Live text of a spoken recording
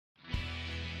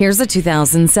Here's a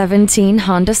 2017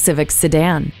 Honda Civic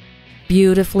sedan.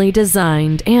 Beautifully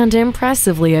designed and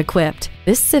impressively equipped,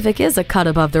 this Civic is a cut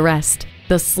above the rest.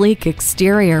 The sleek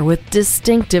exterior with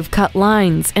distinctive cut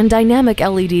lines and dynamic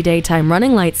LED daytime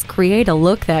running lights create a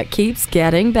look that keeps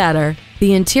getting better.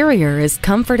 The interior is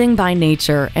comforting by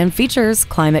nature and features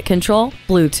climate control,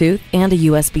 Bluetooth, and a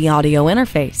USB audio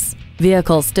interface.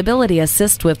 Vehicle stability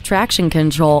assist with traction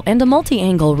control and a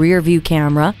multi-angle rear-view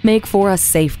camera make for a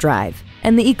safe drive,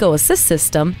 and the Eco Assist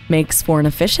system makes for an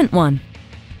efficient one.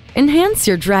 Enhance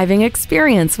your driving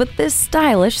experience with this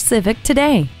stylish Civic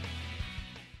today.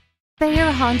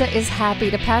 Thayer Honda is happy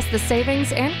to pass the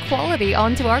savings and quality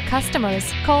on to our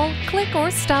customers. Call, click, or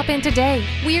stop in today.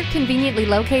 We are conveniently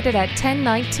located at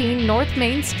 1019 North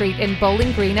Main Street in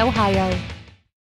Bowling Green, Ohio.